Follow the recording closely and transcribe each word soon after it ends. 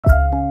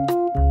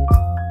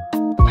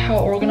how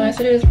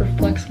organized it is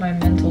reflects my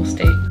mental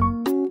state.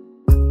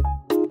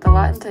 The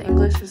Latin to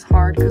English is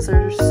hard because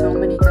there's so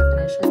many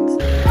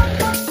definitions.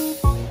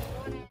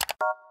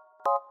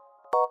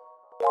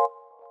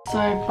 So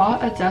I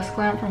bought a desk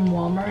lamp from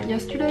Walmart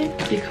yesterday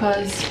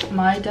because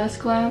my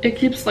desk lamp, it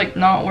keeps like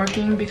not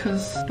working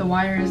because the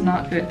wire is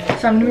not good.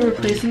 So I'm gonna be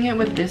replacing it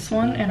with this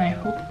one and I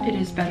hope it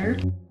is better.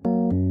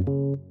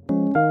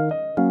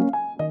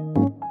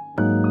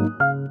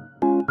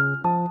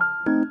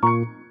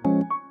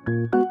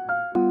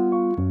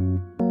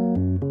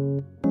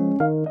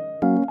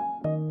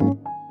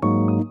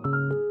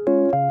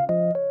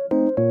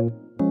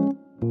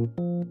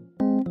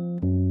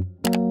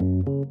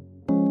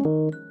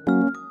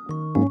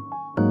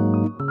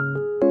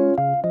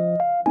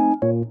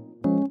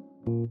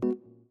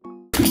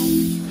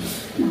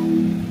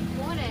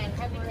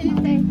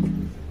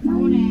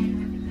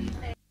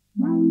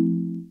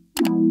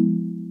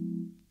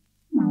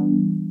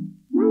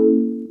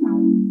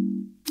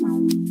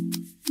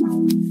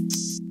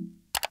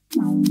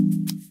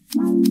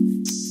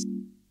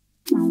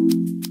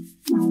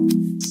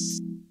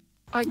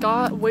 I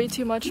got way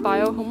too much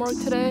bio homework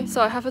today,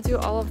 so I have to do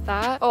all of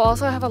that. Oh,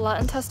 also I have a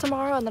Latin test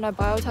tomorrow and then a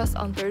bio test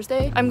on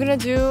Thursday. I'm gonna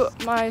do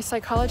my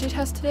psychology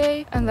test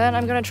today and then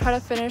I'm gonna try to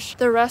finish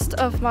the rest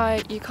of my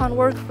econ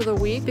work for the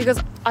week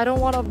because I don't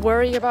want to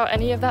worry about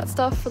any of that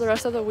stuff for the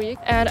rest of the week.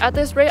 And at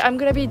this rate, I'm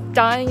gonna be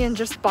dying in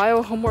just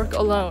bio homework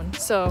alone.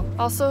 So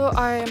also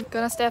I'm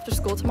gonna stay after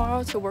school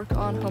tomorrow to work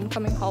on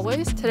homecoming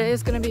hallways. Today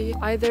is gonna be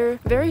either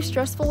very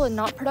stressful and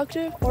not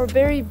productive or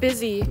very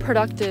busy,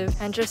 productive,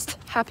 and just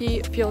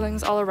happy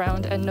feelings all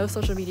around and no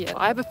social media.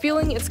 I have a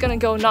feeling it's gonna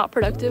go not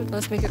productive.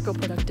 Let's make it go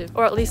productive,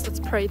 or at least let's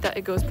pray that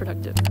it goes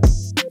productive.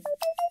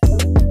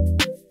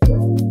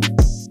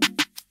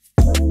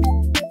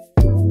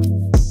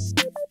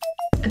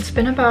 It's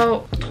been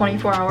about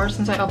 24 hours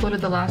since I uploaded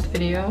the last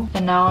video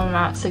and now I'm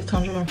at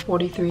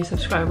 643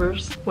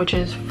 subscribers, which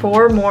is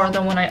 4 more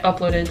than when I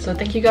uploaded. So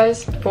thank you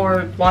guys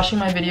for watching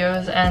my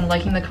videos and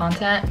liking the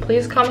content.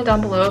 Please comment down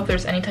below if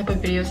there's any type of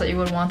videos that you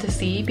would want to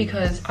see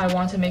because I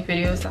want to make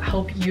videos that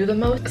help you the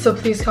most. So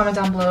please comment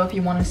down below if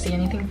you want to see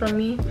anything from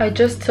me. I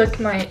just took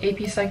my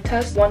AP Psych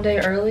test one day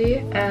early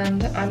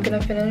and I'm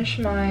gonna finish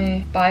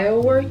my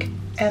bio work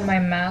and my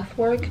math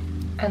work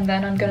and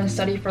then I'm gonna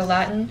study for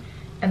Latin.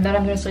 And then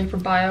I'm gonna study for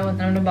bio, and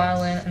then I'm gonna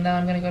violin, and then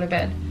I'm gonna go to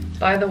bed.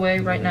 By the way,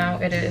 right now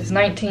it is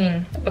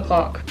 19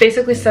 o'clock,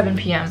 basically 7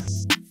 p.m.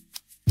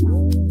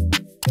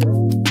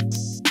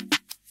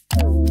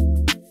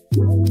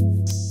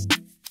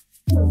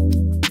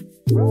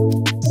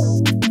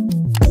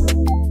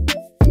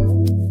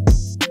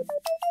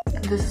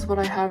 This is what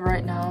I have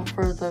right now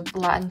for the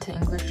Latin to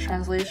English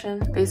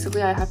translation.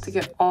 Basically, I have to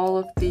get all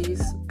of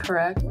these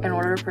correct in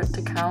order for it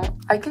to count.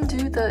 I can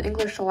do the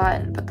English to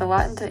Latin, but the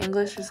Latin to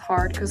English is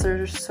hard because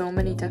there's just so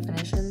many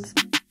definitions.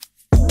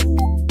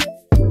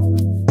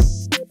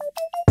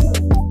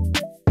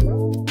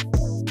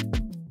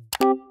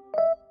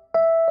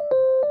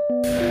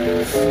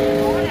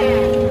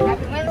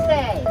 Happy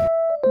Wednesday!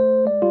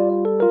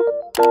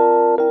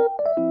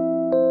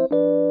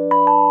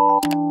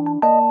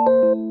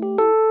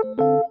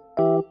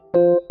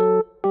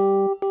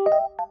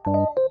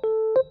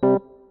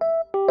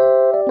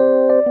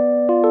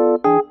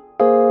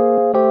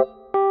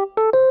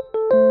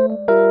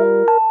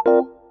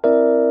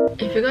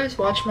 If you guys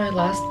watched my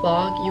last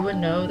vlog, you would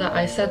know that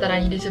I said that I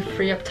needed to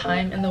free up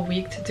time in the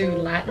week to do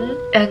Latin.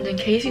 And in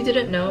case you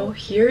didn't know,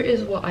 here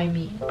is what I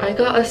mean. I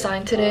got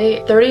assigned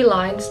today 30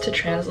 lines to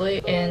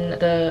translate in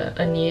the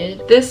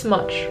Aeneid. This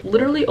much.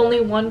 Literally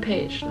only one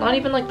page. Not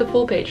even like the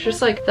full page.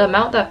 Just like the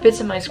amount that fits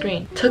in my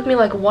screen. Took me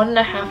like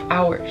 1.5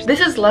 hours. This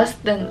is less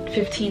than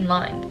 15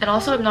 lines. And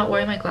also I'm not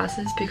wearing my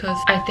glasses because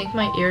I think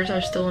my ears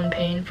are still in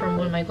pain from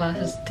when my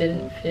glasses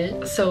didn't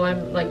fit. So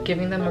I'm like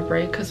giving them a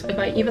break because if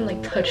I even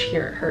like touch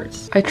here, it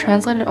hurts. I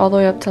translated all the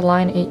way up to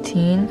line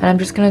 18 and I'm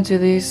just gonna do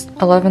these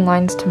 11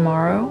 lines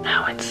tomorrow.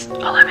 Now it's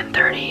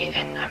 11:30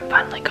 and I'm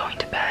finally going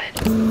to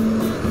bed.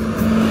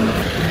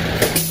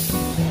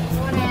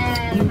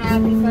 Morning,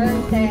 happy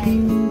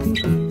birthday!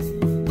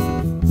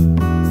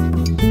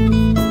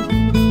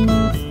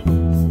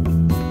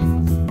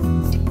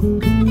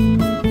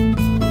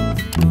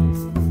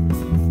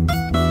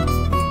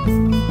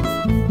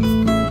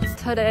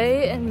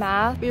 Today in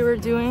math, we were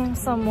doing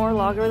some more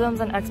logarithms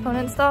and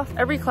exponent stuff.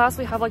 Every class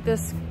we have like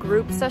this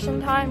group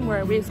session time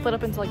where we split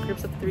up into like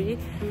groups of 3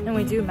 and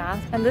we do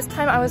math. And this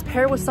time I was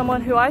paired with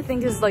someone who I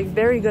think is like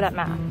very good at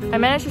math. I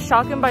managed to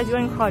shock him by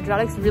doing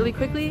quadratics really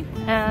quickly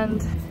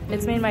and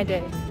it's made my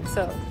day.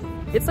 So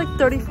it's like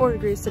 34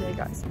 degrees today,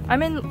 guys.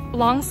 I'm in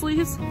long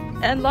sleeves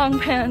and long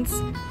pants.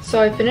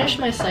 So I finished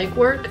my psych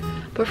work,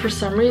 but for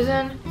some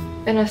reason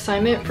an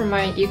assignment for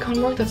my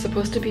econ work that's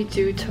supposed to be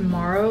due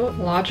tomorrow.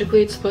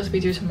 Logically, it's supposed to be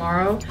due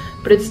tomorrow,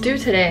 but it's due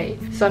today.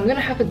 So I'm gonna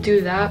have to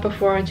do that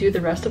before I do the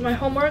rest of my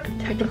homework.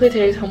 Technically,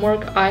 today's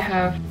homework, I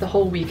have the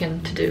whole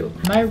weekend to do.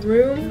 My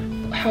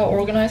room, how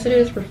organized it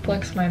is,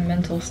 reflects my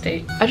mental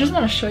state. I just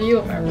want to show you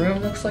what my room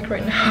looks like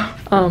right now.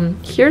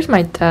 Here's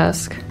my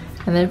desk.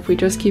 And then if we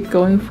just keep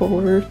going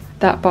forward,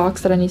 that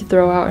box that I need to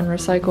throw out and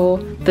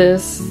recycle,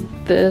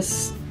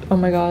 this, oh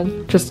my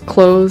god, just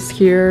clothes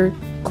here,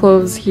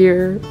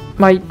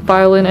 my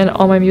violin and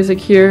all my music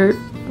here,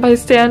 my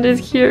stand is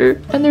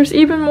here, and there's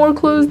even more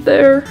clothes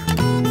there.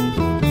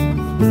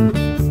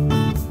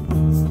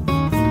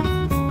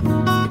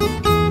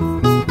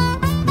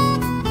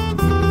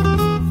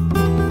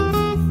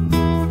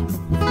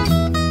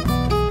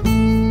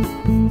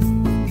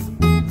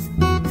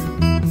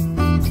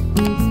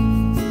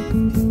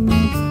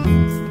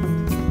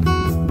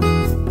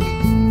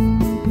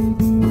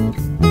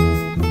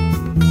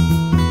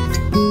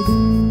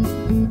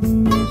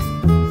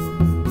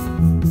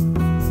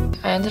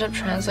 I ended up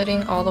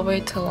translating all the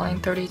way to line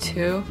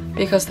 32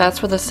 because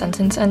that's where the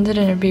sentence ended,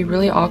 and it'd be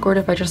really awkward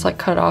if I just like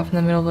cut it off in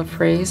the middle of the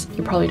phrase.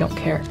 You probably don't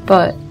care.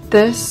 But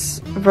this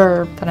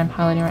verb that I'm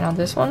highlighting right now,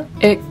 this one,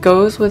 it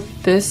goes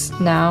with this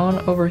noun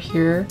over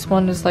here. This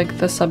one is like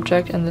the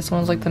subject and this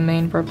one's like the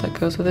main verb that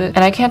goes with it.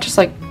 And I can't just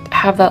like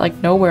have that like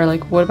nowhere.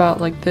 Like what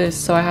about like this?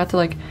 So I had to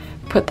like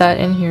put that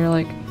in here,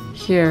 like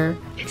here.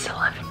 It's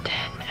 11:10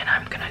 and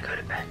I'm gonna go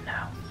to bed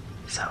now.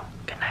 So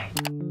good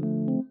night.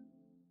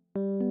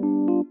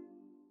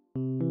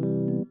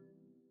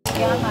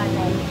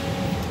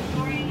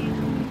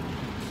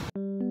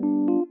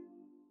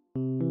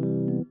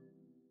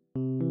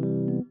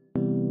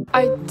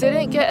 I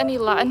didn't get any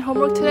Latin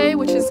homework today,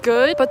 which is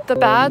good, but the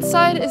bad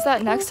side is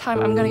that next time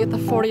I'm gonna get the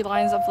 40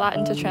 lines of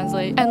Latin to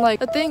translate. And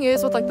like the thing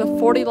is with like the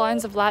 40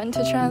 lines of Latin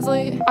to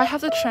translate, I have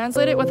to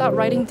translate it without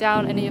writing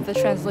down any of the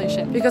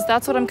translation, because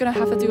that's what I'm gonna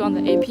have to do on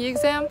the AP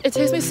exam. It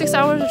takes me 6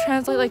 hours to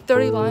translate like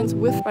 30 lines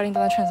with writing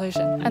down the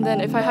translation. And then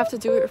if I have to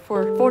do it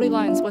for 40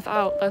 lines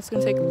without, that's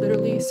gonna take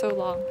literally so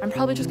long. I'm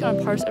probably just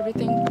gonna parse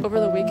everything over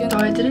the weekend. So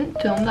I didn't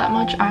film that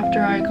much after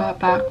I got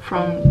back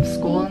from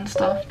school and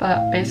stuff,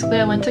 but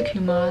basically I went to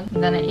Kumon,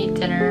 and then I ate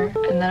dinner,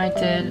 and then I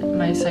did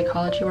my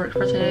psychology work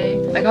for today.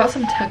 I got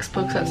some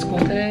textbooks at school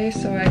today,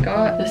 so I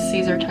got the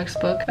Caesar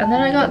textbook, and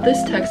then I got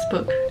this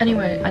textbook.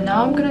 Anyway, and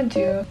now I'm gonna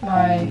do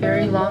my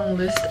very long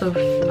list of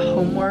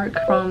homework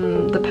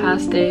from the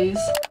past days.